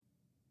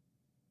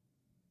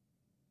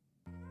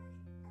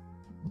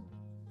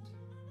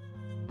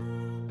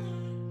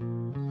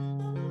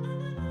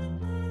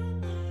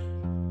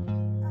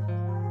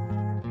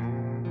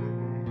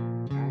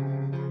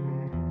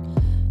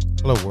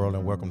Hello, world,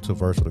 and welcome to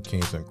Versatile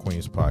Kings and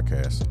Queens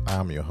podcast.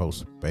 I'm your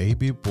host,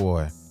 Baby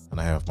Boy, and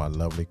I have my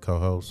lovely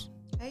co-host.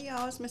 Hey,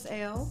 y'all, it's Miss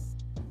L.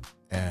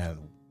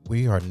 And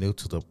we are new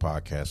to the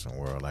podcasting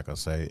world. Like I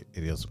say,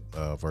 it is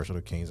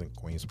Versatile Kings and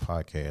Queens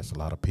podcast. A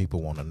lot of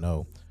people want to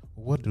know,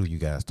 what do you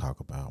guys talk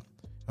about?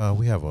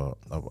 We have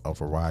a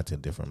variety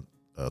of different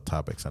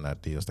topics and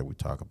ideas that we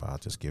talk about. I'll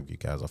just give you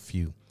guys a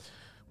few.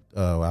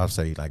 I'll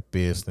say like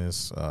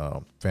business,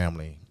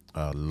 family,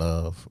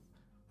 love,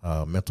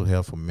 mental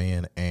health for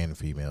men and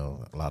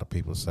female. A lot of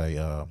people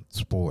say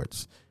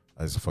sports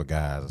is for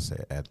guys.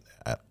 I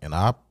say in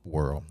our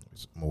world,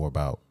 it's more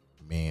about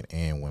men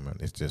and women.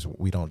 It's just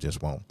we don't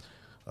just want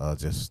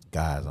just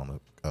guys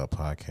on the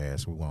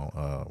podcast.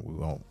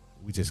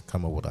 We just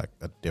come up with like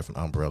a different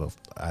umbrella of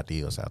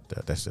ideas out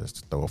there. Let's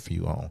just throw a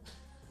few on.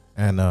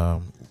 And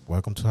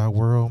welcome to our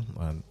world,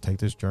 and take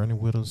this journey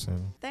with us.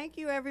 And Thank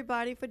you,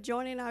 everybody, for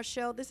joining our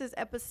show. This is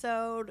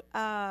episode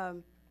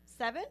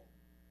 7.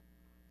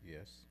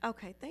 yes,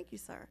 Okay, thank you,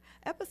 sir.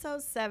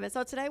 Episode 7.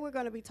 So today we're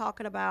going to be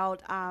talking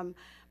about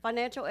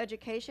financial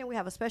education. We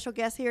have a special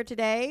guest here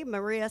today,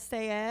 Maria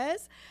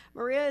Saez.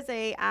 Maria is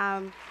a,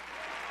 yay,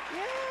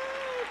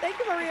 thank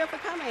you, Maria, for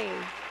coming.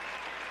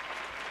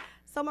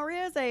 So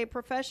Maria is a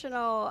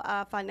professional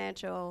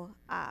financial,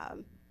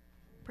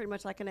 pretty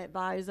much like an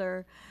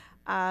advisor.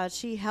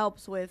 She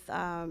helps with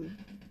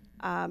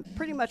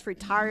pretty much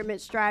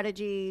retirement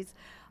strategies,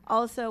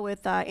 also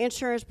with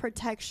insurance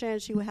protection.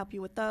 She will help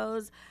you with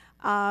those.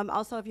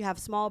 Also, if you have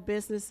small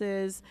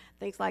businesses,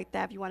 things like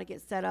that, if you want to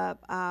get set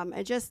up,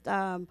 and just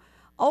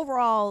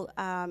overall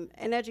an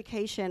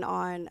education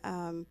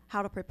on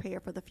how to prepare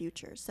for the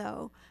future.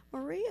 So,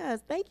 Maria,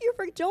 thank you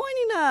for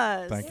joining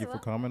us. thank you for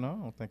coming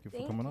on. Thank you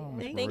for coming on,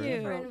 Miss Thank Maria.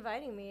 you. for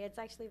inviting me. It's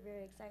actually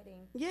very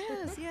exciting.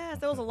 Yes,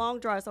 yes. It was a long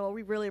drive, so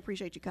we really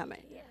appreciate you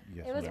coming. Yeah,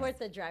 Yes, it was ma'am. worth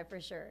the drive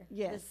for sure.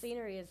 Yes. The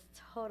scenery is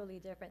totally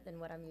different than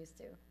what I'm used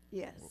to.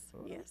 Yes,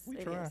 yes, We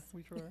it try. is.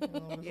 We try. You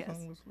know,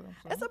 Yes. so.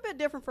 It's a bit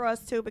different for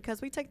us, too,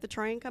 because we take the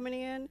train coming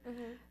in.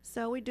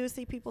 So we do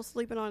see people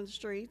sleeping on the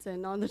streets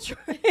and on the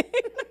train.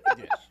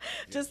 Yes.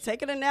 Just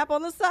taking a nap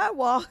on the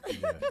sidewalk.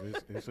 Yeah,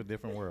 it's a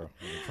different world.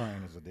 The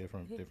train is a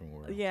different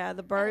world. Yeah,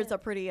 the birds are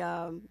pretty,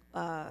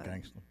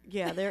 Gangster.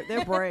 yeah,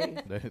 they're brave.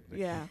 They-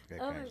 Yeah. they're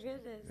Oh my gangster.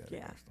 goodness. they're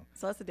Yeah, gangster.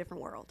 so it's a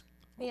different world.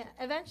 Yeah,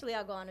 eventually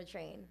I'll go on a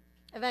train.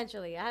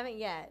 Eventually, I haven't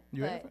yet.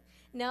 You but haven't?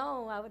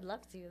 No, I would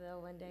love to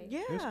though one day.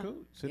 Yeah. It's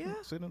cool. Yeah.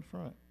 Sit in the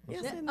front. Yeah,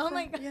 Yeah. sit in the Oh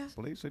my front. God. Yeah,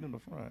 Please sit in the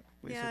front.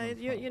 Please yeah. sit in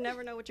the You front.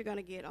 never know what you're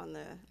gonna get on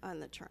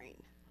the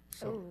train.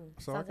 So, Ooh,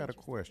 so I sounds got a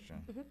interesting.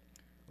 question.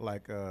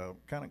 Like,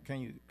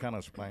 can you kind of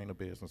explain the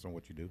business and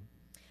what you do?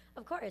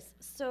 Of course.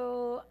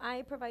 So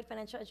I provide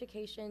financial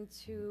education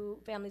to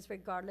families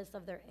regardless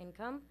of their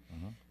income.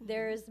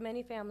 There's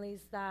many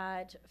families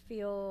that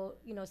feel,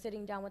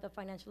 sitting down with a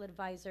financial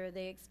advisor,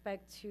 they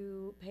expect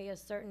to pay a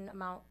certain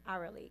amount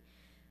hourly.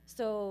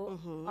 So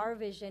our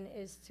vision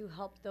is to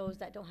help those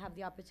that don't have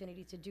the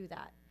opportunity to do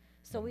that.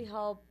 So we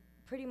help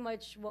pretty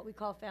much what we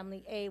call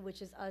family A,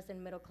 which is us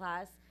in middle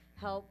class,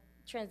 help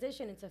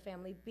transition into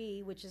family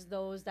B, which is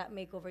those that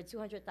make over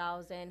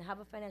 200,000, have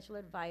a financial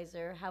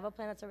advisor, have a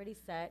plan that's already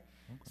set.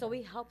 So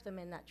we help them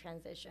in that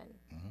transition,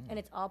 and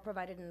it's all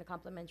provided in a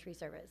complimentary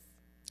service.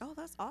 Oh,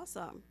 that's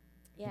awesome.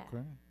 Yeah.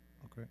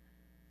 Okay.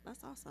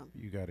 That's awesome.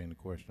 You got any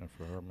question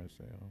for her, Miss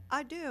L?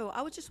 I do.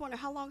 I was just wondering,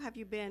 how long have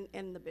you been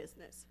in the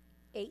business?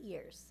 8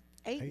 years.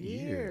 8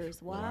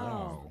 years.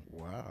 Wow.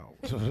 Wow.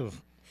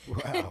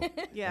 Wow.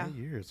 Yeah. 8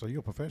 years. So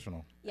you're a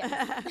professional.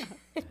 Yeah.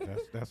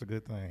 That's a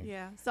good thing.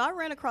 Yeah. So I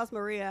ran across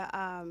Maria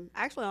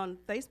actually on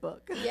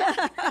Facebook.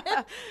 Yeah.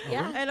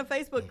 Yeah. In a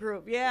Facebook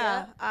group.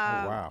 Yeah.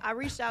 Yeah. Oh, wow. I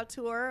reached out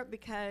to her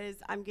because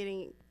I'm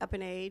getting up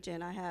in age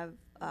and I have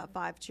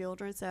 5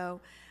 children. So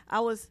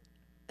I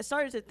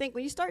started to think,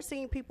 when you start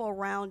seeing people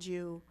around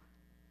you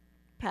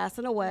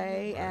passing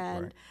away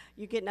and right.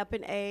 you're getting up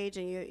in age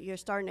and you're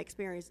starting to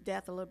experience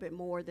death a little bit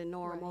more than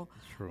normal.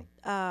 It's true.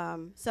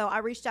 So I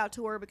reached out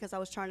to her because I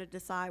was trying to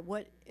decide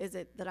what is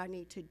it that I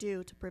need to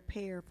do to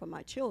prepare for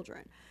my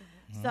children.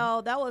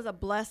 So that was a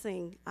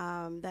blessing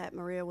that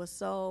Maria was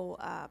so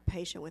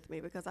patient with me,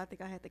 because I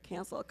think I had to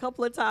cancel a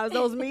couple of times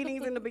those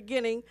meetings in the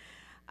beginning.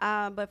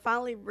 But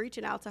finally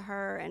reaching out to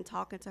her and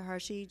talking to her,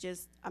 she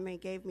just,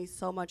 gave me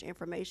so much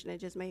information. It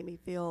just made me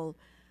feel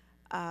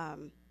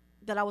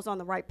that I was on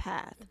the right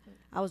path.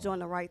 I was doing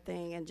the right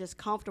thing and just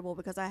comfortable,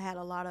 because I had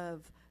a lot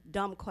of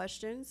dumb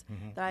questions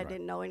that I Right.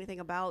 didn't know anything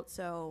about.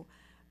 So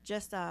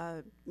just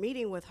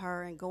meeting with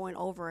her and going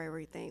over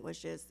everything was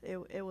just,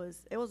 it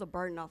was a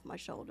burden off my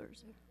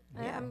shoulders.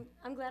 Yeah.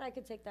 I'm glad I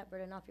could take that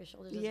burden off your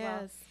shoulders as well.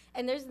 Yes.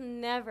 And there's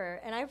never,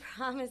 and I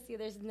promise you,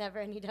 there's never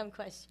any dumb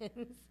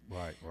questions.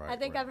 Right. I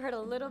think right. I've heard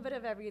a little bit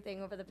of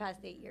everything over the past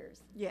 8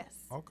 years. Yes.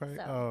 Okay.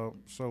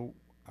 So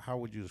how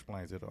would you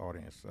explain to the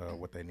audience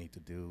what they need to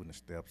do and the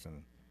steps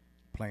and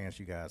plans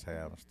you guys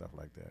have and stuff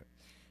like that?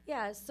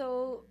 Yeah,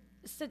 so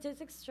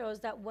statistics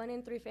shows that 1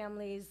 in 3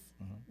 families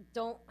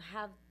don't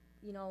have,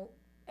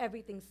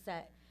 everything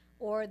set,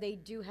 or they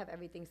do have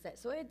everything set.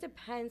 So it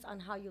depends on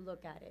how you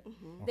look at it.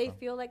 They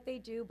feel like they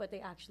do, but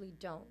they actually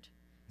don't.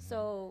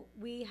 So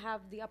we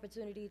have the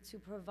opportunity to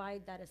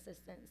provide that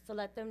assistance, to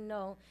let them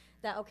know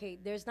that, okay,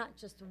 there's not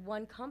just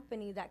one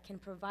company that can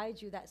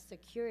provide you that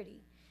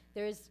security.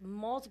 There's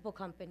multiple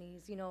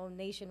companies,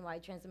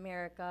 Nationwide,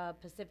 Transamerica,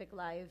 Pacific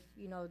Life,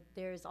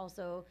 there's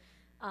also,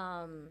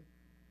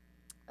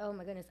 oh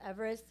my goodness,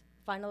 Everest,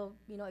 Final,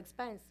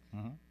 Expense.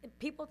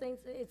 People think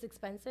it's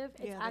expensive.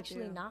 It's Yeah, they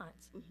actually do. not.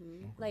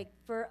 Like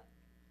for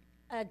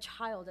a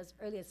child as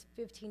early as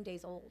 15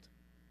 days old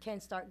can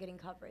start getting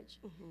coverage.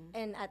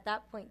 And at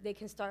that point, they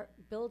can start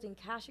building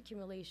cash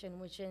accumulation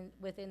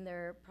within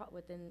their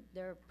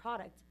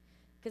product.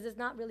 Because it's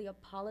not really a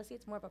policy,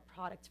 it's more of a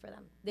product for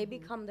them. They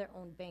become their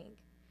own bank.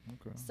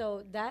 Okay.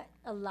 So that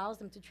allows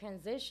them to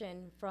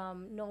transition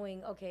from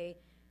knowing, okay,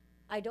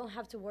 I don't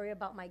have to worry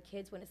about my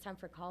kids when it's time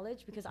for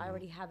college because I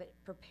already have it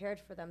prepared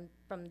for them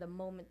from the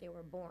moment they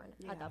were born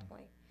Yeah. at that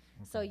point.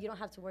 So you don't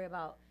have to worry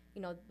about,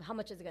 how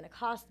much is it going to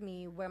cost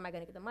me? Where am I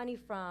going to get the money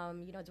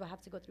from? Do I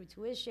have to go through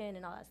tuition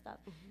and all that stuff?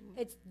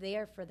 It's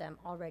there for them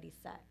already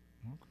set.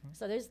 Okay.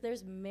 So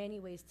there's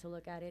many ways to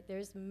look at it.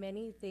 There's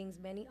many things,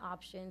 many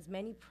options,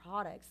 many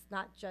products,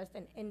 not just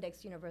an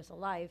indexed universal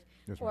life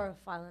Yes, or ma'am.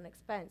 a file and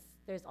expense.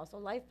 There's also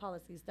life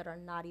policies that are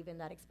not even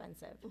that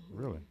expensive.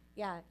 Really?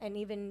 Yeah, and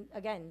even,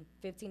 again,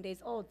 15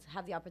 days old to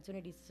have the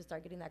opportunities to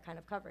start getting that kind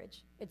of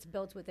coverage. It's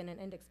built within an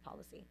index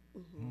policy.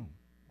 Wow.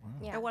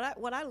 Yeah. And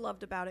what I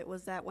loved about it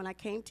was that when I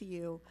came to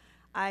you,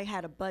 I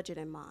had a budget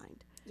in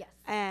mind. Yes.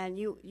 And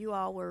you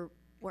all were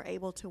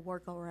able to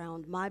work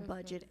around my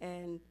budget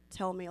and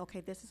tell me, okay,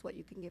 this is what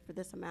you can get for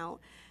this amount.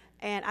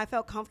 And I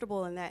felt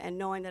comfortable in that and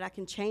knowing that I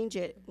can change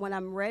it when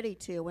I'm ready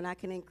to, when I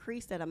can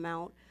increase that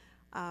amount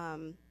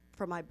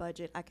for my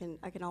budget, I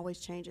can always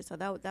change it. So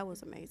that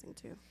was amazing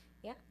too.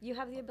 Yeah, you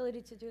have the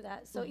ability to do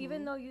that. So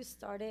even though you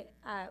started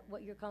at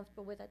what you're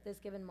comfortable with at this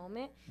given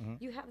moment,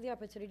 you have the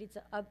opportunity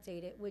to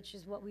update it, which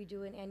is what we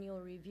do an annual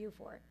review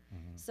for.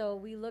 So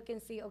we look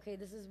and see, okay,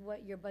 this is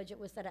what your budget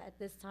was set at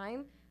this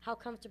time. How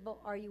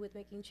comfortable are you with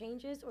making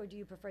changes, or do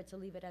you prefer to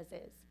leave it as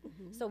is?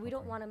 So we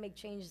don't want to make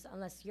changes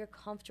unless you're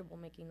comfortable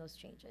making those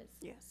changes.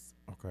 Yes.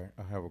 Okay.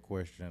 I have a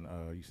question.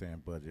 You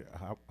saying budget?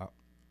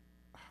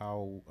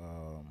 How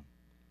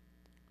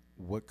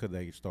what could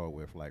they start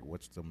with? Like,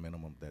 what's the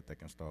minimum that they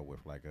can start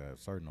with? Like a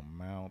certain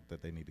amount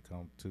that they need to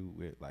come to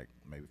with, like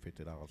maybe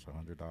 $50,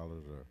 $100,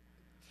 or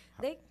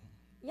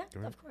Yeah, Go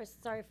ahead. of course.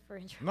 Sorry for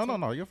interrupting.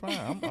 no, you're fine.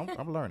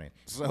 I'm learning.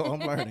 So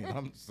I'm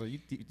learning. So you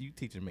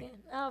teaching me.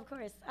 Oh, of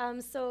course.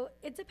 So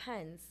it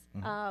depends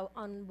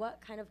on what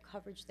kind of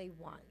coverage they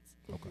want.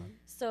 Okay.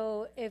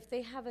 So if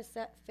they have a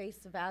set face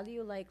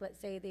value, like let's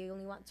say they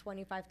only want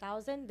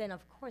 $25,000, then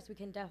of course we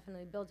can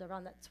definitely build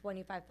around that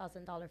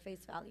 $25,000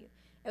 face value.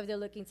 If they're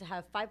looking to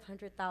have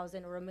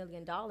 $500,000 or $1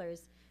 million,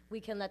 we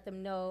can let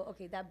them know,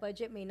 okay, that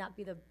budget may not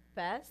be the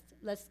best.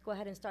 Let's go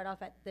ahead and start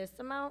off at this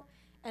amount,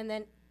 and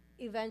then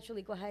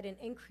eventually go ahead and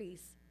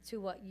increase to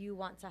what you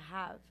want to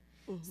have.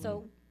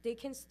 So they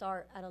can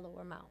start at a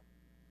lower amount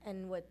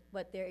and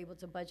what they're able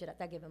to budget at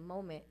that given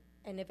moment.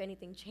 And if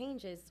anything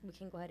changes, we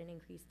can go ahead and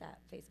increase that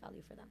face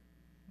value for them.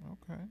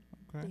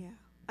 Okay. Yeah.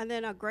 And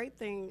then a great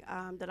thing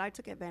that I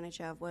took advantage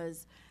of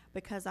was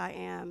because I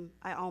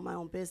own my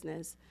own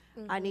business,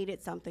 I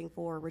needed something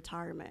for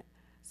retirement.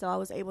 So I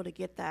was able to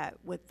get that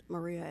with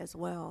Maria as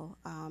well,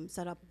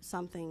 set up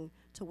something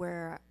to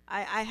where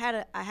I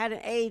had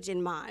an age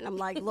in mind. I'm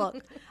like,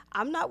 look,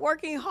 I'm not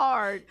working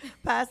hard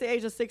past the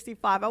age of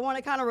 65. I want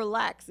to kind of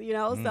relax,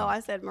 So I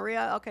said,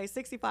 Maria, okay,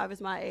 65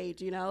 is my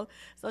age,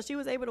 So she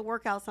was able to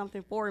work out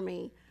something for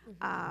me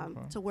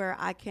to where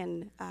I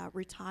can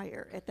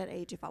retire at that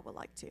age if I would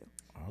like to.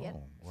 Oh,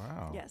 Yep.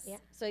 wow. Yes. Yeah.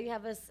 So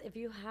if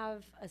you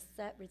have a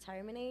set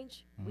retirement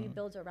age, we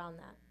build around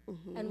that.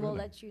 And we'll Really?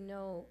 let you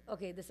know,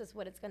 okay, this is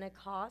what it's going to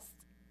cost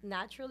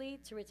naturally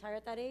to retire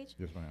at that age.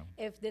 Yes, ma'am.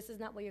 If this is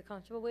not what you're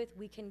comfortable with,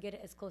 we can get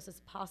it as close as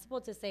possible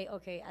to say,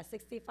 okay, at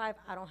 65,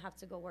 I don't have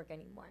to go work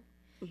anymore.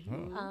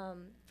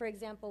 For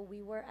example,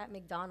 we were at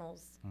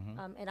McDonald's,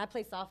 and I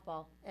play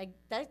softball.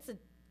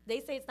 They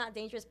say it's not a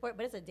dangerous sport,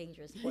 but it's a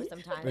dangerous sport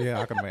sometimes. Yeah,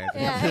 I can imagine.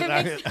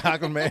 Yeah, I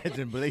can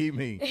imagine. Believe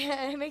me.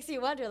 It makes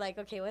you wonder, like,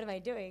 okay, what am I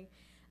doing?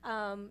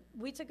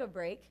 We took a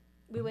break.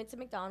 We went to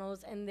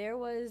McDonald's, and there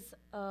was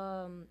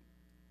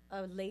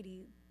a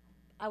lady,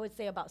 I would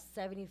say about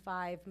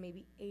 75,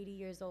 maybe 80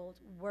 years old,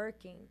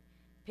 working,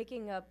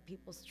 picking up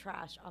people's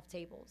trash off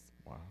tables.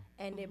 Wow.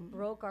 And it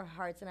broke our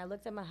hearts. And I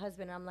looked at my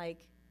husband, and I'm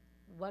like,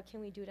 what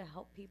can we do to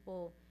help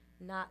people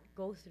not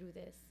go through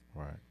this?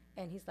 Right.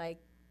 And he's like,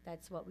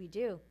 that's what we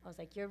do. I was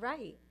like, you're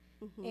right.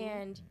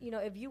 And,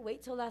 if you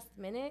wait till last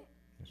minute,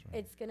 Yes, ma'am.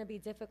 it's going to be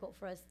difficult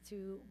for us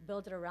to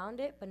build it around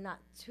it, but not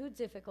too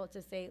difficult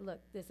to say, look,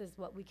 this is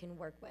what we can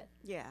work with.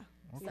 Yeah.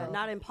 Okay. So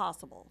not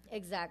impossible.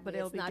 Exactly. But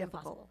it'll it's be not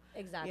difficult. impossible.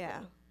 Exactly. Yeah.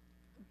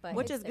 But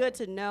Which it's is there. good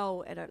to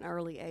know at an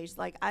early age.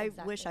 Like, I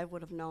wish Exactly. I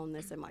would have known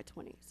this in my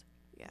 20s.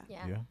 Yeah.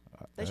 Yeah. Yeah.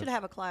 They should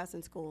have a class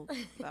in school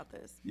about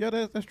this. Yeah,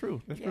 that's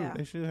true. That's Yeah. true.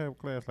 They should have a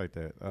class like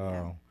that.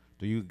 Yeah.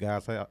 Do you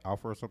guys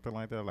offer something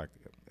like that, like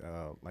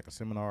a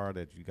seminar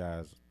that you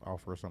guys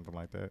offer, something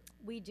like that?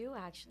 We do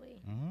actually.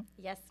 Mm-hmm.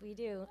 Yes, we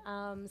do.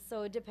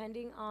 So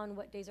depending on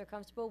what days are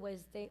comfortable,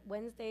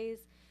 Wednesdays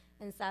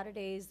and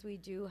Saturdays we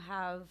do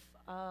have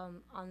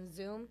on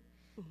Zoom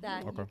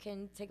that Okay. you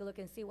can take a look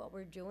and see what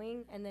we're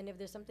doing. And then if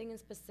there's something in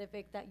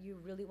specific that you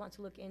really want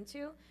to look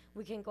into,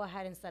 we can go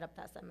ahead and set up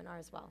that seminar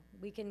as well.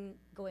 We can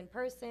go in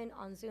person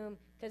on Zoom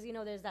because,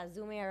 there's that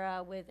Zoom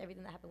era with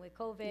everything that happened with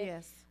COVID.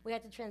 Yes. We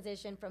had to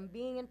transition from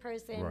being in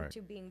person Right.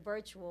 to being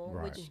virtual,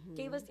 Right. which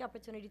gave us the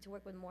opportunity to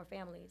work with more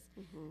families.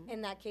 Mm-hmm.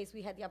 In that case,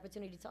 we had the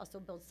opportunity to also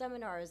build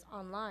seminars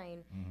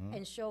online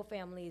and show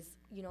families,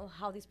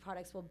 how these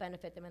products will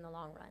benefit them in the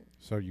long run.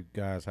 So you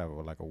guys have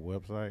like a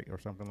website or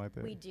something like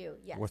that? We do,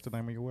 yes. What's the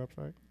name of your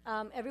website?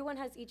 Everyone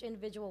has each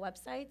individual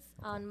websites.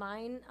 On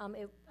mine,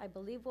 I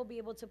believe we'll be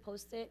able to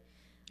post it.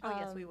 Oh,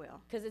 yes, we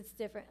will. Because it's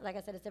different. Like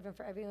I said, it's different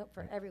for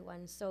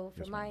everyone. So for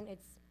Yes, ma'am. mine,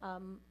 it's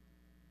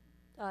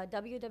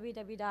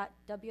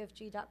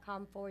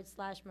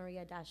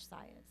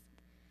www.wfg.com/Maria-Sayas.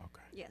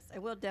 Okay. Yes,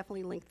 and we'll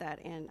definitely link that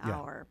in Yeah.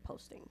 our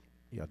posting.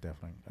 Yeah,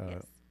 definitely.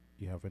 Yes.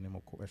 You have any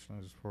more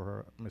questions for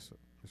her, Miss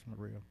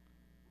Maria?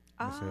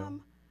 Miss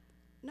Hill?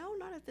 No,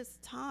 not at this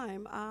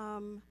time.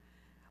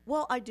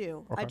 Well, I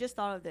do. I Okay. just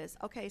thought of this.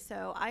 Okay,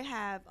 so I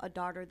have a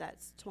daughter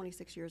that's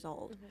 26 years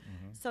old.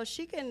 So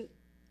she can,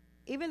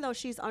 even though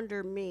she's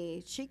under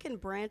me, she can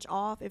branch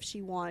off if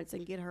she wants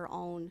and get her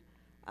own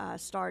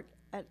start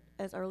at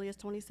as early as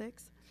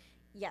 26.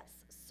 Yes.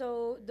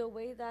 So the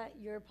way that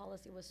your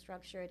policy was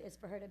structured is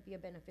for her to be a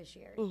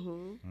beneficiary.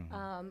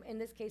 In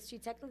this case, she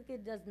technically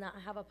does not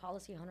have a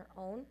policy on her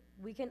own.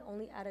 We can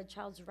only add a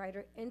child's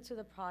rider into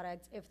the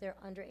product if they're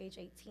under age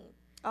 18.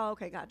 Oh,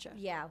 okay, gotcha.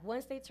 Yeah.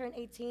 Once they turn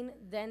 18,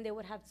 then they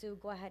would have to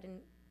go ahead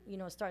and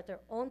start their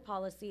own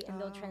policy, and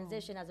they'll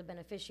transition as a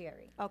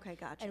beneficiary. Okay,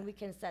 gotcha. And we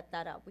can set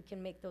that up. We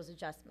can make those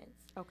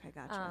adjustments. Okay,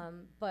 gotcha.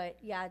 But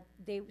yeah,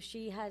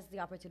 she has the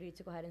opportunity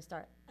to go ahead and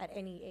start at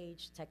any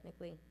age,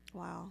 technically.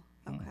 Wow.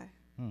 Okay.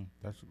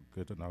 That's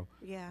good to know.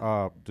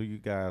 Yeah. Do you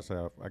guys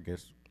have, I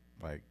guess,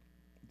 like,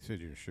 you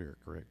said you're insured,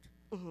 correct?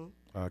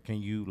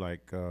 Can you,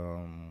 like,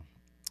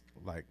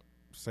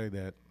 say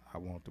that I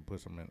want to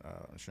put some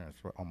insurance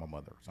on my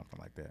mother or something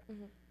like that?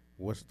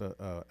 What's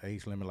the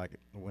age limit? Like,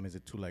 when is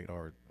it too late,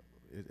 or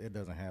it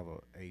doesn't have a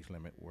age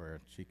limit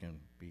where she can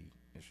be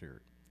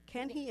insured?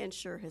 Can he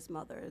insure his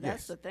mother?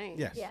 That's Yes. the thing.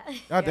 Yes. Yeah.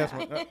 That's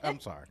what, I'm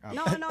sorry.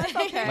 No, it's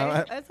okay.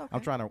 No, It's okay.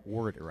 I'm trying to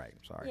word it right.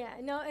 I'm sorry. Yeah,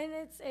 no, and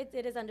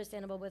it is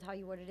understandable with how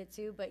you worded it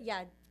too. But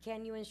yeah,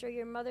 can you insure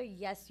your mother?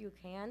 Yes, you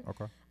can.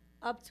 Okay.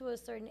 Up to a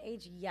certain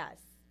age, yes.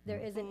 There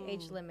is an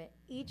age limit.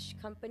 Each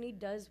company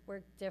does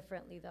work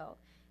differently though.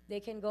 They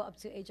can go up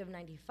to age of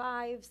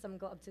 95, some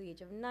go up to the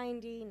age of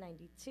 90,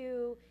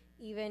 92,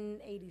 even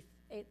 80,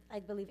 I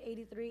believe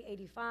 83,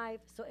 85.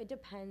 So it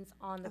depends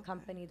on the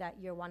company that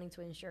you're wanting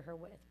to insure her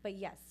with. But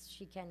yes,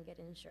 she can get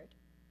insured.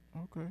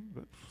 Okay.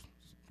 Good.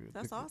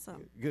 That's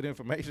awesome. Good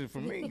information for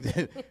me.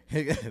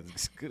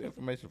 It's good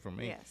information for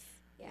me. Yes.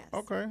 Yes.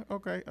 Okay.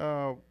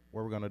 What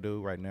we're going to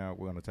do right now,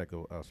 we're going to take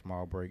a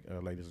small break,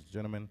 ladies and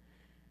gentlemen,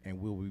 and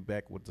we'll be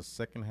back with the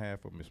second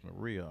half of Miss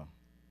Maria.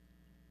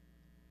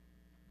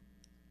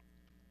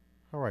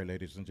 All right,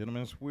 ladies and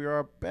gentlemen, we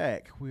are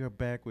back. We are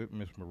back with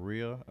Miss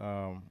Maria,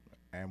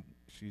 and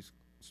she's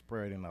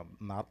spreading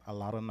a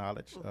lot of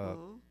knowledge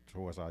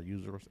towards our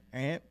users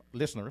and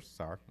listeners.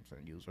 Sorry, I'm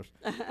saying users,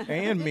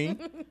 and me,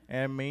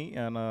 and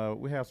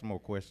we have some more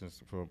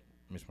questions for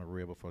Miss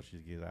Maria before she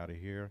gets out of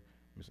here.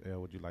 Miss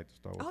L, would you like to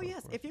start with Oh, those yes.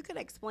 If questions? you could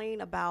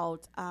explain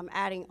about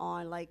adding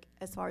on, like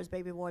as far as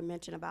Baby Boy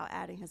mentioned about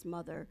adding his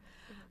mother,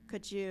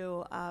 could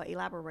you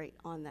elaborate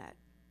on that?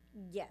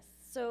 Yes.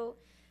 So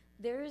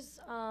there's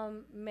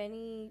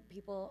many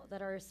people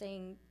that are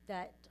saying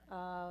that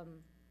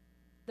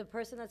the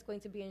person that's going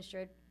to be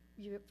insured,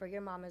 for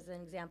your mom as an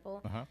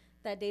example, Uh-huh.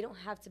 that they don't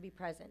have to be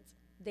present.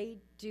 They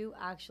do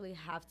actually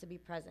have to be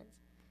present.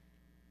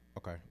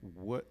 Okay.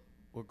 What?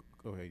 Go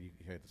ahead. You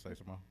had to say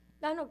something.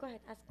 No, go ahead.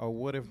 Ask. Or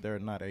what if they're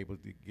not able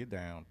to get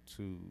down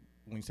to,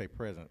 when you say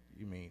present,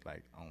 you mean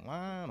like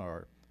online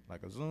or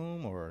like a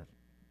Zoom or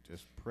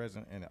just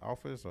present in the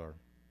office or?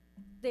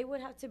 They would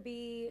have to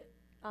be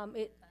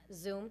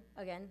Zoom,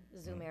 again,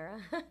 Zoom era.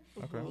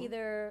 Okay.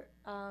 Either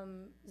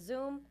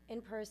Zoom in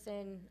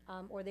person,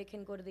 or they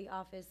can go to the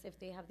office if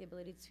they have the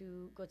ability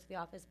to go to the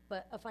office.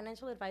 But a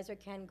financial advisor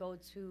can go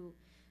to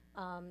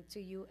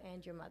you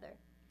and your mother.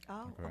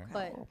 Oh, Okay. okay.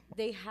 But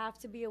they have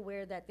to be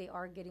aware that they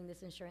are getting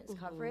this insurance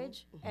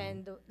coverage.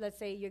 And let's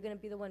say you're going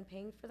to be the one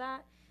paying for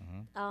that,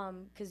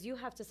 because you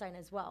have to sign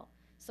as well.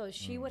 So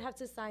she would have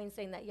to sign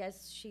saying that,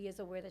 yes, she is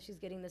aware that she's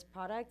getting this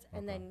product.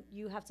 And then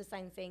you have to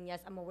sign saying, yes,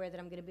 I'm aware that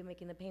I'm going to be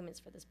making the payments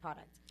for this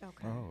product.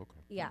 Okay. Oh, okay.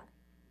 Yeah.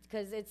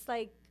 Because it's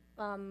like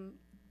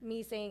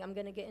me saying I'm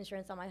going to get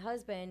insurance on my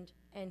husband,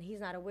 and he's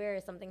not aware.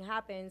 If something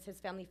happens, his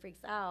family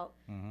freaks out.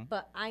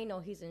 But I know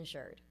he's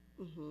insured.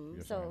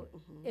 Yes, So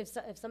ma'am.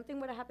 if something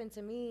would have happened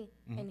to me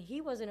and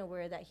he wasn't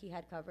aware that he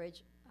had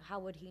coverage, how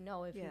would he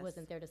know if he Yes.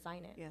 wasn't there to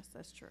sign it? Yes,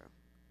 that's true.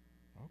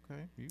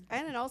 Okay.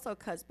 And it also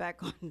cuts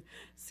back on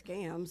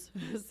scams.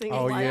 Seems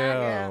Oh like-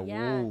 yeah.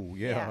 Yeah. Woo,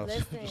 yeah.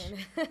 Listen,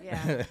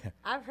 Yeah.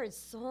 I've heard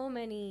so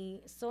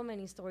many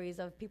stories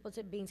of people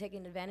being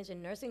taken advantage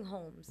in nursing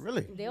homes.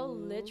 Really? They'll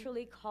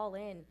literally call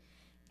in,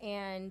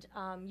 and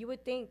you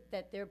would think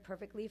that they're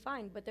perfectly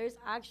fine, but there's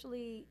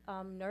actually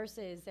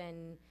nurses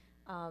and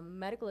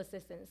medical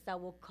assistants that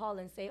will call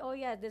and say, "Oh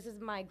yeah, this is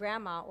my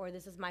grandma or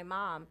this is my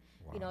mom.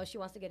 You know, she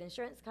wants to get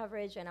insurance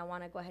coverage, and I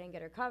want to go ahead and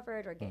get her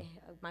covered or get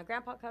my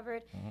grandpa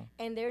covered,"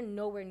 and they're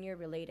nowhere near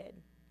related.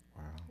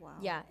 Wow. Wow.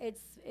 Yeah,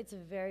 it's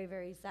very,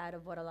 very sad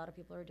of what a lot of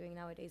people are doing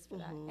nowadays for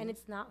that, and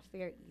it's not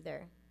fair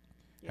either.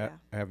 Yeah.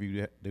 Have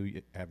you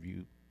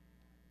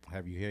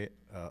had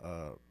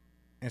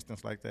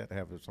instance like that?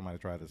 Have somebody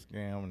try to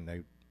scam and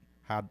they?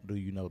 How do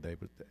you know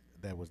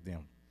that was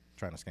them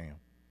trying to scam?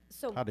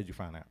 So How did you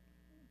find out?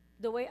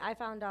 the way I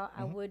found out,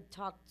 I would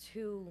talk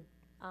to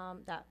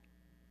that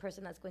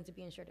person that's going to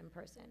be insured in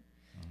person.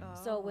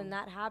 So when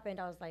that happened,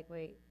 I was like,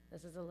 wait,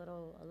 this is a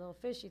little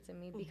fishy to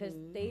me because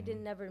they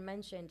never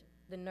mentioned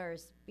the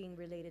nurse being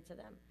related to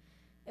them.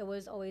 It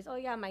was always, oh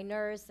yeah, my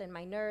nurse and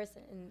my nurse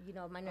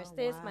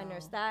this, my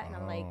nurse that, and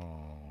I'm like,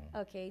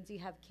 okay, do you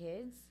have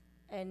kids?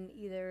 And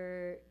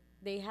either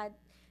they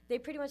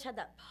pretty much had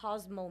that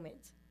pause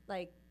moment,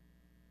 like,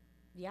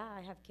 yeah,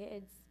 I have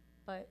kids,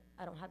 but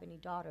I don't have any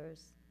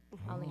daughters.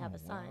 I only have a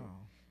son.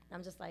 And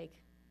I'm just like,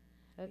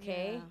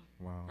 okay, Yeah.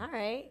 Wow. all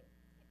right.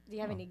 Do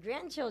you have any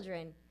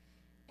grandchildren?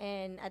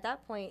 And at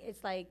that point,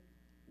 it's like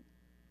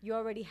you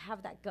already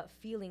have that gut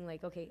feeling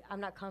like, okay, I'm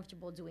not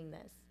comfortable doing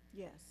this.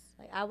 Yes.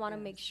 Like, I want to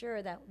Yes. make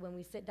sure that when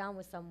we sit down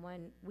with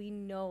someone, we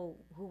know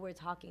who we're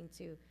talking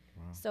to.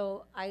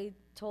 So I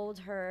told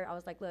her, I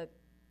was like, look,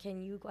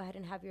 can you go ahead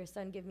and have your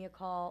son give me a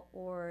call?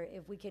 Or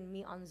if we can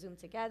meet on Zoom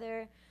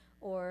together,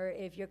 or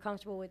if you're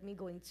comfortable with me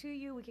going to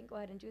you, we can go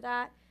ahead and do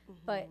that.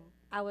 But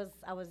I was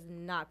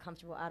not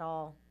comfortable at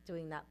all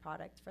doing that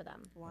product for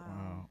them.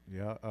 Wow.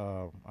 Yeah.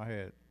 I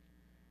had.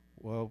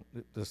 Well,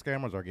 the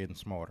scammers are getting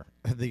smarter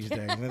these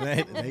days. And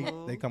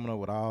they coming up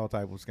with all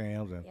type of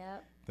scams and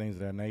Yep. things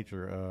of that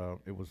nature.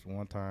 It was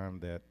one time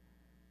that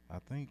I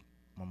think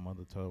my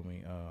mother told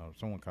me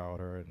someone called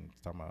her and was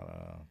talking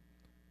about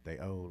they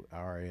owed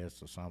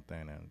IRS or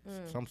something and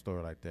some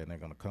story like that. And they're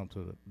gonna come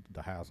to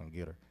the house and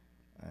get her.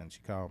 And she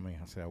called me.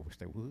 I said, I wish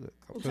they would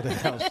come to the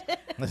house. I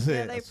Yeah,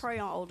 said, they prey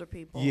on older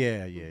people.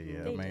 Yeah.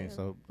 They I mean, do.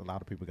 so a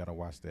lot of people got to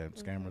watch that.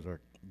 Scammers are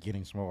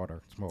getting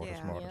smarter.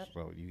 Yeah. Yep.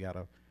 So you got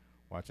to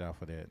watch out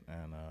for that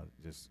and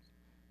just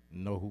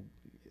know who.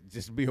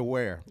 Just be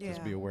aware.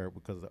 Just be Yeah. aware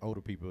because the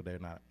older people, they're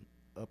not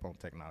up on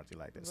technology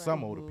like that.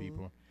 Some Right. older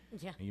people,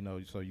 Yeah. you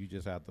know, so you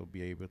just have to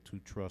be able to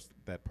trust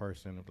that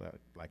person,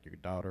 like your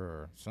daughter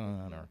or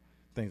son or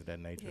things of that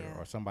nature, Yeah.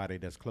 or somebody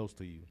that's close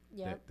to you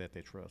Yep. that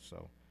they trust.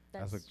 So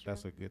That's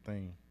that's true. a good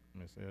thing.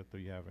 Miss Ed, do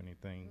you have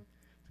anything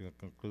to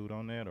conclude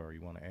on that, or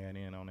you want to add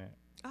in on that?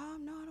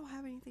 No, I don't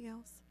have anything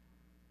else.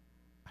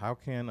 How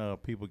can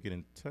people get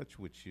in touch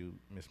with you,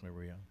 Miss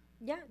Maria?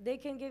 Yeah, they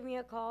can give me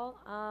a call,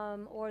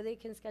 or they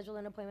can schedule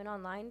an appointment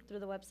online through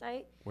the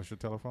website. What's your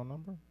telephone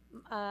number?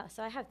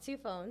 So I have 2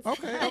 phones.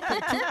 Okay,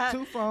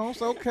 two phones.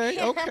 Okay,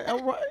 all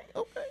right,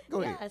 okay.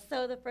 Go ahead. Yeah,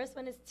 so the first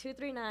one is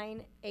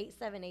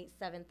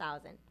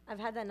 239-878-7000. I've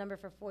had that number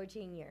for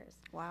 14 years.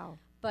 Wow.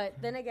 But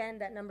then again,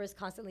 that number is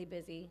constantly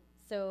busy.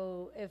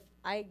 So if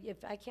I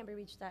can't be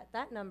reached at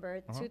that number,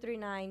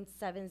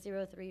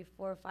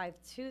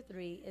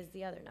 239-703-4523 is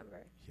the other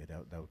number. Yeah,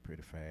 that was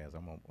pretty fast.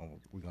 We're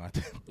gonna have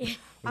to.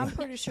 I'm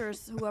pretty sure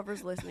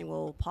whoever's listening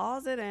will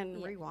pause it and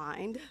Yeah.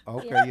 rewind.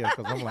 Okay, yeah,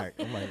 because I'm like,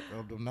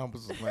 the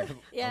numbers is like.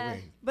 Yeah.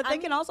 Okay. But they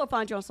can also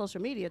find you on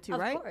social media too, Of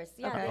right? course,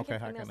 yeah. Okay. They Okay, how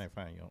find can us- they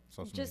find you on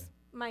social Just media?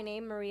 my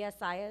name, Maria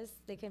Sayas.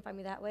 They can find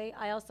me that way.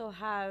 I also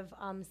have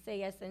Say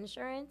Yes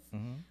Insurance,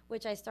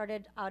 which I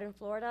started out in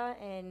Florida,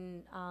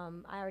 and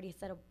I already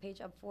set a page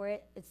up for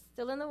it. It's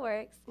still in the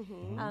works,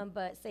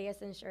 but Say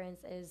Yes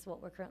Insurance is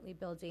what we're currently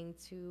building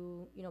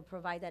to,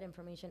 provide that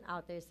information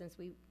out there since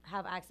we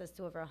have access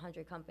to over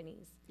 100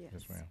 companies. Yes.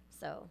 Yes, ma'am.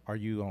 So Are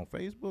you on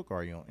Facebook? Or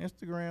are you on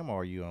Instagram?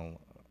 Or are you on?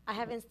 I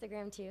have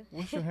Instagram too.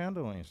 What's your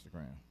handle on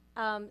Instagram?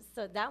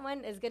 So that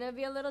one is gonna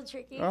be a little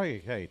tricky. Oh,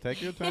 hey,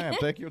 take your time.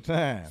 Take your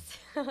time.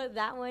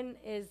 That one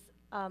is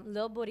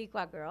Lil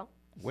Boricua Girl.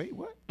 Wait,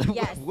 what?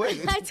 Yes, Wait.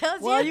 I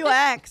told Well, you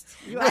asked.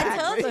 I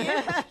told you.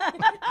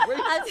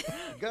 Wait.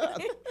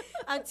 God.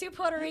 I'm too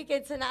Puerto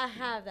Rican to not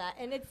have that,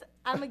 and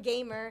I'm a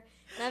gamer,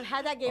 and I've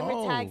had that gamer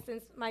tag Oh.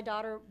 since my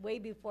daughter, way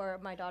before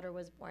my daughter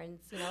was born.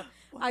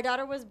 Our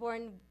daughter was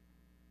born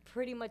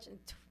pretty much in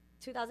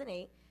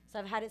 2008, so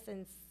I've had it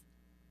since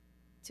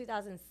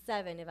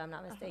 2007, if I'm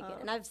not mistaken,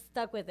 and I've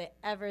stuck with it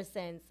ever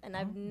since, and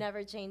I've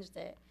never changed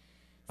it.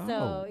 So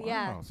Oh,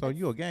 yeah, wow. So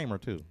you a gamer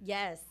too?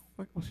 yes.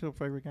 What's your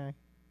favorite game?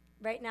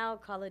 Right now,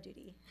 Call of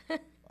Duty.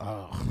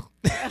 Oh.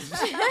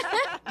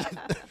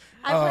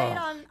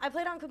 I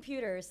played on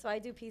computers, so I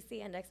do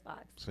PC and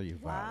Xbox. So you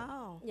violent.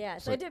 Wow. Yeah,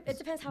 so So- it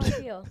depends how I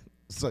feel.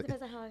 So,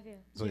 Depends on how I feel.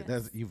 so Yes.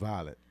 that's you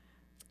violent.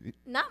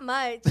 Not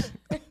much.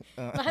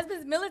 My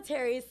husband's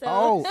military, so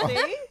Oh,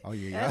 See? oh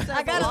yeah, That yeah. says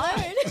I a gotta lot.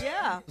 learn.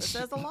 Yeah, it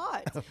says a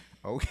lot.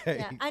 Okay.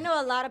 yeah. I know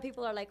a lot of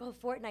people are like, "Oh,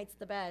 Fortnite's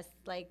the best."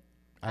 Like,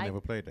 I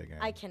never played that game.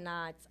 I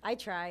cannot. I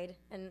tried,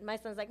 and my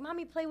son's like,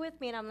 "Mommy, play with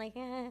me," and I'm like,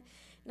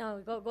 "No,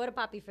 go to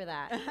Poppy for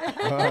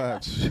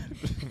that."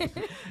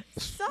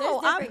 So There's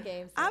I'm, different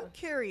games. I'm though.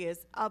 curious,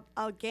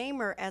 a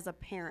gamer as a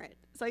parent.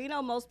 So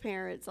most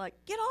parents like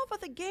get off of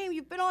the game.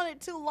 You've been on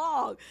it too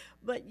long.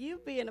 But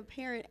you being a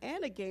parent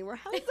and a gamer,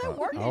 how does that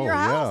work in oh, your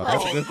yeah, house?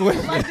 that's a good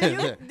question.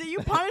 Like, do you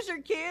punish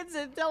your kids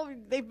and tell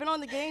them they've been on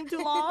the game too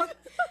long?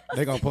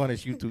 They're gonna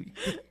punish you too.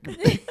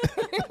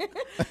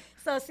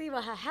 So see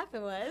what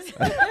happened was,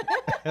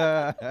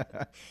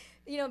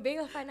 being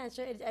a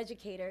financial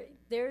educator,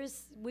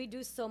 we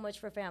do so much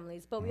for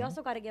families, but we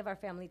also got to give our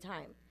family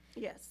time.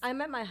 Yes. I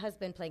met my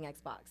husband playing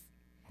Xbox,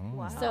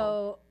 Wow.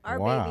 so our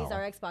Wow. babies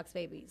are Xbox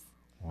babies.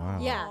 Wow.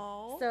 Yeah.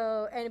 Aw.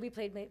 So and we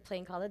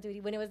playing Call of Duty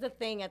when it was the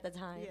thing at the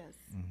time. Yes.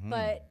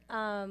 But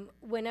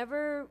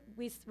whenever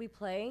we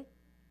play,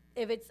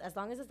 if it's as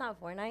long as it's not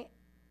Fortnite,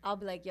 I'll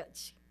be like,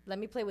 let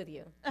me play with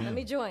you. Let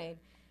me join.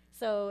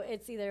 So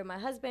it's either my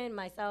husband,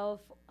 myself,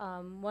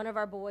 one of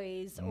our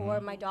boys, or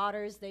my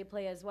daughters. They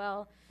play as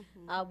well.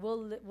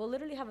 We'll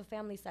literally have a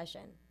family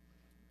session.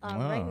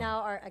 Right Wow.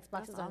 now, our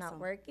Xboxes That's are not awesome.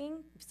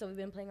 working, so we've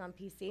been playing on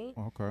PC.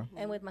 Okay.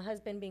 And with my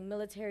husband being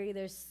military,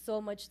 there's so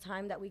much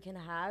time that we can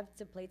have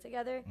to play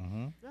together.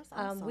 That's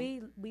awesome.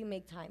 We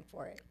make time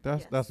for it.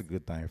 That's Yes. a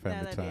good thing.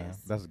 Family that time. is.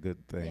 That's a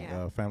good thing.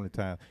 Yeah. Family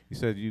time. You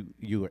said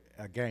you were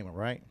a gamer,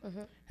 right?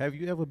 Have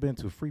you ever been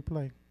to Free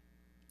Play?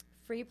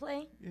 Free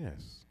play?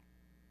 Yes.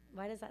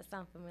 Why does that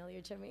sound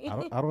familiar to me?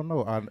 I don't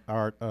know.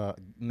 Our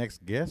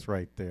next guest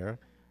right there,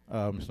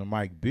 Mr.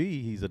 Mike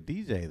B. He's a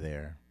DJ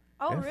there.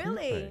 Oh, at Free really?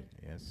 Play.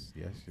 Yes.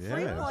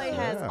 Free Play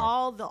has yeah.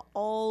 all the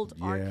old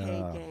Yeah.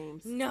 arcade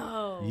games.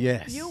 No.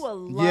 Yes. You will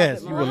love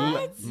yes, it. you will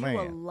Maria. man, You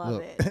will love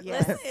look. it.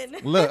 Yes. Listen.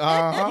 Look,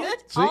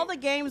 All the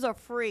games are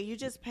free. You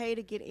just pay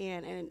to get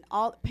in, and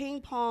all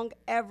ping pong,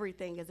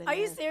 everything is in Are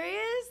there. you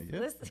serious? Yep.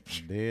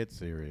 Listen, Dead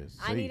serious.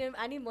 I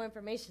need more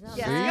information on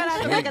Yes, that. you're gonna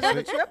have to make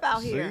another trip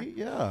out See? here.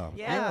 Yeah.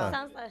 Yeah.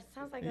 Sounds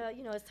like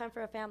it's time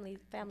for a family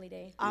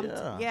day.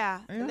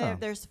 Yeah. And Yeah.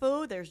 there's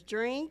food, there's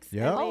drinks.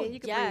 Yeah. I Oh, mean, you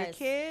can bring your yes.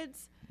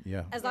 kids.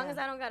 Yeah. As long Yeah. as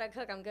I don't gotta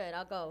cook, I'm good.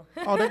 I'll go.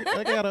 Oh, they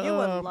got a You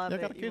would love they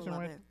it. got a You would kitchen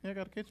love right. it. Yeah,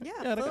 got a kitchen.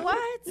 Yeah, they food. got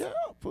What? Yeah,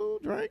 food,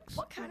 drinks.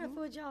 What kind of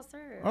food y'all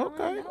serve?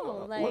 Okay. I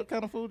don't know. what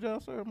kind of food y'all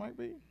serve might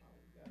be?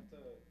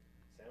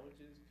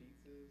 Sandwiches,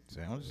 pizzas.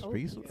 Sandwiches, Oh,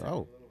 pizza. pizza.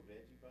 Oh, Little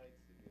veggie bites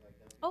if you like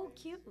them. Oh,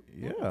 cute.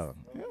 yeah,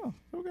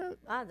 yeah. Okay.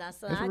 That's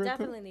That's I real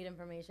definitely need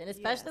information,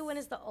 especially when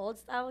Yes. it's the old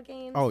style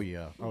games. Oh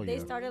yeah. Oh They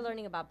yeah. started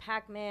learning about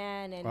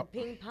Pac-Man and Oh,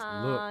 ping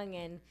pong,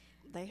 and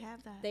They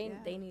have that. they yeah.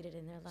 they need it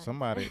in their life.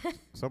 Somebody.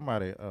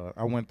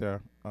 I went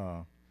there,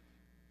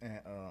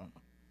 and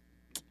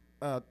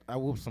I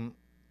whooped some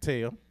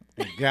tail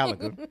in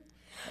Gallagher,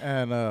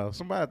 and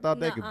somebody thought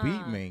they could beat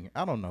Nuh-uh. me.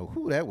 I don't know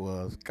who that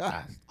was.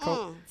 Gosh,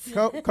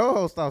 Mm.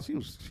 co-host thought she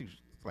was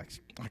like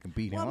I can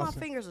beat him. Well, I my said,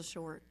 fingers are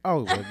short.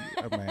 oh,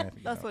 well, man,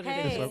 you That's know, what it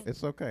Hey. is.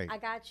 it's okay. I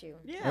got you.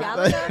 Yeah.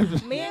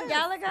 Gallagher, me and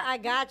Gallagher, I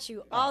got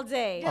you all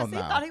day. Yes, oh, he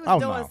no. thought he was Oh,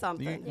 doing no.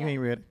 something. You Yeah.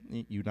 ain't ready.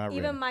 You not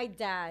Even ready. my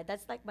dad,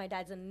 that's like my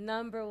dad's a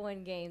number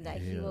one game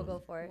that he will Yeah. go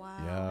for. Wow.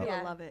 Yeah. You Yeah.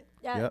 would love it.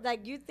 Yeah, Yep.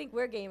 like you think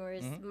we're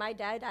gamers. Mhm. My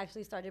dad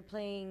actually started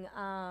playing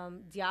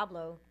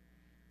Diablo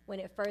when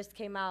it first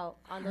came out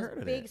on those heard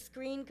of big that.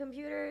 screen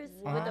computers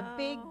with a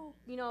big,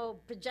 Wow.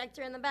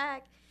 projector in the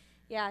back.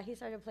 Yeah, he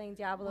started playing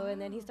Diablo, and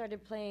then he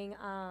started playing,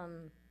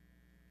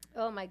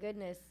 oh my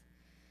goodness,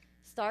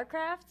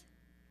 StarCraft.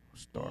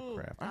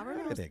 StarCraft. I I heard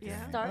remember- of that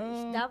yeah.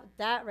 game.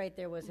 That right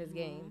there was his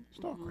game.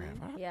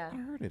 StarCraft. Yeah. I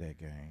heard of that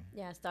game.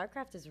 Yeah,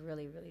 StarCraft is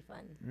really really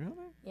fun.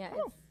 Really? Yeah,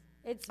 Oh.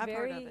 it's I've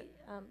heard very of it.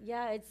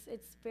 yeah,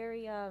 it's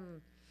very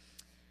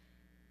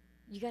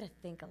you got to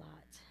think a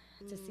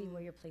lot to see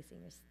where you're placing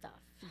your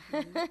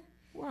stuff.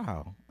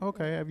 Wow.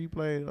 Okay. Have you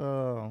played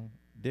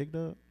Dig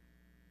Dug?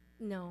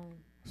 No.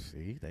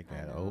 See, they I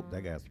got old.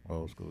 They know. got some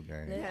old school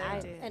games. Yeah, I, I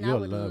did. and I You'll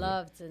would love it.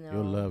 love to know.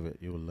 You'll love it.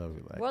 You'll love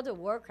it. Like World of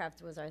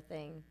Warcraft was our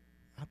thing.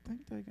 I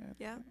think they got.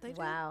 Yeah, they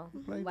do. Wow.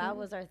 Played WoW that?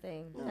 was our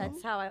thing. Mhm.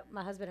 That's how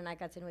my husband and I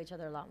got to know each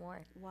other a lot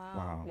more. Wow.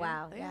 Wow.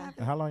 Wow, They yeah. have it.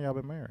 And how long y'all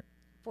been married?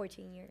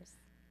 14 years.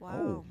 Wow.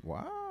 Oh,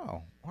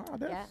 wow. Wow.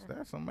 Yeah.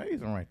 That's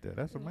amazing right there.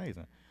 That's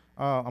amazing.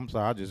 I'm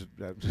sorry. I just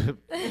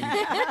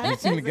you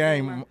seen the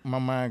game. My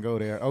mind go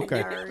there.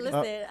 Okay.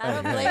 Listen, I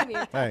don't hey, blame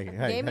you. Hey,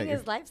 Gaming hey.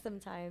 is life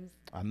sometimes.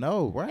 I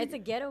know, right? It's a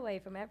getaway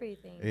from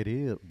everything. It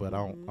is, but I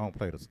don't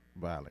play the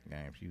violent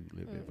games. You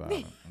live it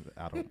violent.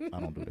 I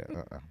don't do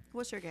that.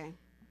 What's your game?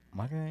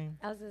 My game.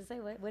 I was going to say,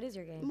 what is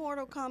your game?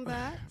 Mortal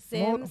Kombat.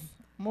 Sims?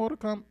 Mortal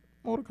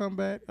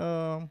Kombat.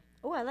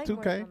 Oh, I like 2K.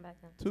 Mortal Kombat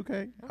now.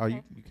 2K. Oh,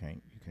 Okay. you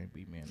can't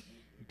beat me.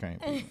 You can't.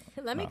 Beat me.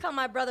 Let me No. call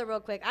my brother real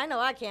quick. I know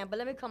I can, but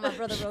let me call my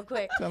brother real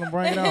quick. Tell him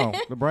bring it on.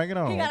 Bring it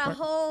on. He got a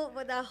whole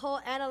with a whole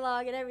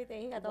analog and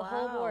everything. He got the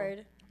whole Wow.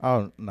 board.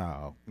 Oh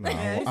no,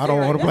 Yeah, he's I don't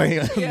want to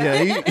play. serious.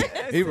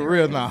 Yeah, he for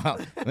real now.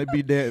 They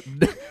be dead.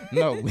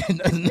 No,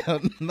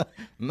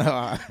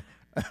 no,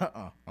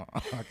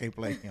 I can't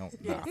play him.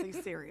 Yes,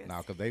 he's serious. No,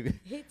 because they.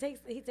 He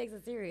takes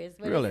it serious.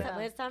 When Really?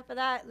 When it's time for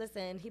that,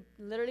 listen, he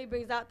literally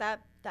brings out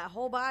that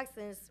whole box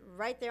and it's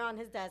right there on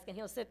his desk, and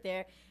he'll sit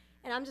there,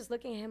 and I'm just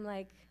looking at him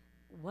like,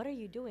 what are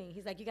you doing?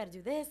 He's like, you got to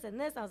do this and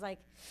this. I was like,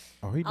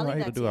 Oh, he I'll know leave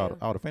how to that do to all, you.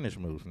 all the finish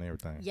moves and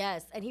everything.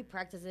 yes, and he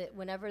practices it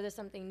whenever there's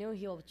something new.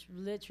 He'll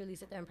literally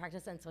sit there and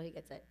practice it until he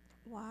gets it.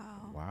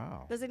 Wow.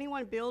 Wow. Does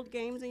anyone build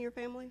games in your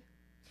family?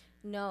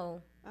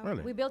 No, Oh,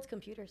 Really? we build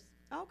computers.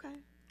 Okay.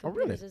 Oh,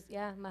 really? Computers is-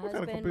 yeah, my What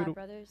kind of husband, my computer-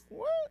 brothers.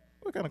 What?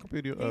 What kind of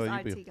computer He's you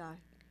IT build? guy.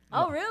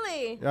 Oh,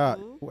 really? Yeah.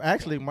 Mhm. Well,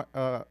 actually, my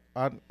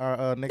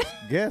our next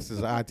guest is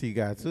an IT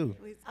guy too.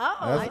 He's Oh,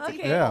 That's-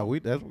 okay. Yeah, we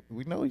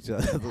know each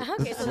other.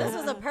 Okay, so this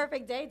was a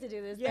perfect day to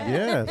do this. Yeah.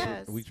 then. Yes,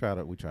 Yes. we try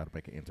to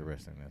make it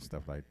interesting and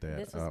stuff like that.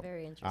 This was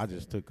very interesting. I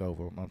just took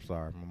over. I'm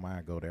sorry, my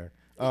mind go there.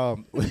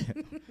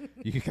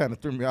 You kind of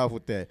threw me off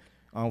with that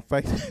on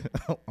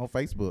on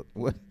Facebook.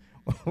 What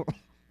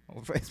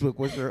on Facebook?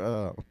 What's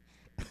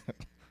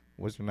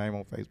your name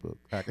on Facebook?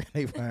 How can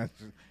they find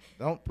you?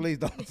 Please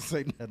don't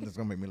say nothing that's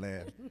gonna make me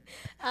laugh.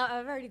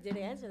 I've already did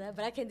answer that,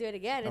 but I can do it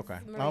again. It's Okay,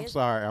 I'm Maria's-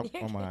 sorry.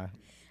 I'm my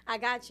I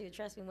got you.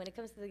 Trust me. When it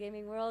comes to the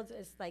gaming world,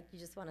 it's like you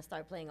just want to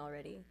start playing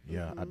already.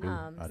 yeah. I do.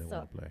 I do so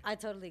want to play. I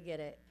totally get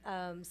it.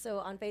 So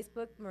on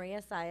Facebook,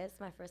 Maria Sayas,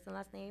 my first and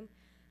last name,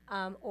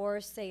 or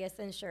Sayas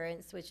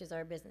Insurance, which is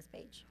our business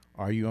page.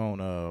 Are you on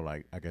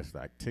like I guess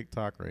like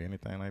TikTok or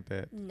anything like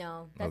that?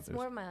 No, that's there's-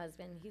 more of my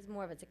husband. He's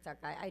more of a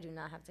TikTok guy. I do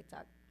not have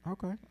TikTok.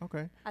 Okay.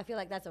 Okay. I feel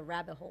like that's a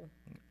rabbit hole.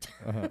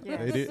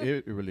 Yes.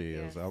 It really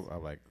is. Yes.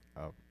 I'm like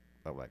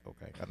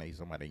okay. I need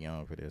somebody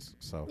young for this.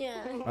 So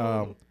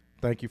Yeah.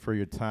 thank you for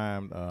your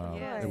time.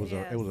 Yes, It was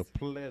yes. a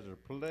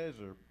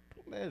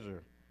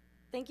pleasure.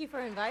 Thank you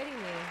for inviting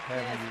me.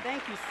 Yes,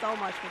 thank you so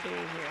much for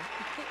being here.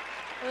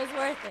 It was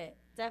worth it.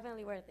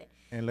 Definitely worth it.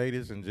 And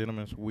ladies and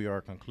gentlemen, we are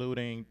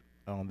concluding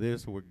on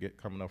this. We're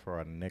coming up for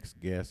our next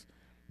guest,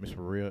 Miss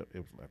Maria. It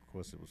was, of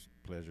course, it was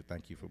a pleasure.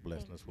 Thank you for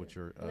blessing Thank us with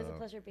you. your It was a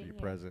pleasure being your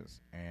here.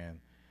 presence. And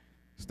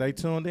stay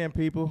tuned in,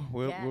 people.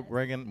 We're Yes.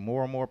 bringing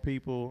more and more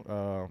people.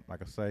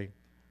 Like I say,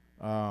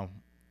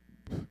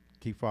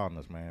 keep following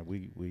us, man.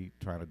 We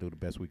trying to do the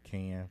best we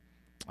can.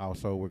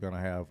 Also, we're gonna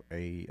have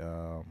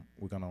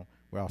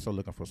we're also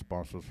looking for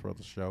sponsors for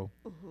the show.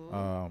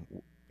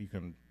 You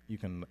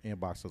can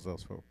inbox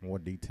us for more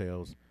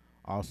details.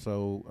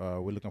 Also,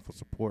 we're looking for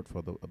support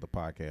for the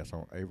podcast.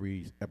 On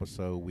every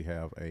episode, we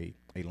have a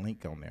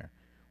link on there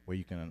where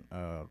you can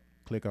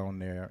click on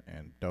there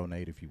and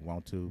donate if you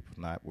want to. If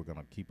not, we're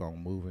gonna keep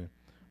on moving.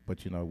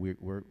 But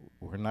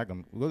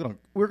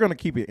we're gonna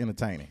keep it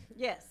entertaining.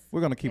 Yes.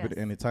 We're gonna keep it Yes.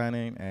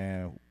 entertaining,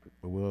 and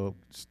we'll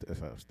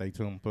stay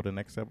tuned for the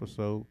next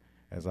episode.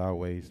 As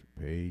always,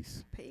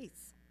 peace.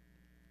 Peace.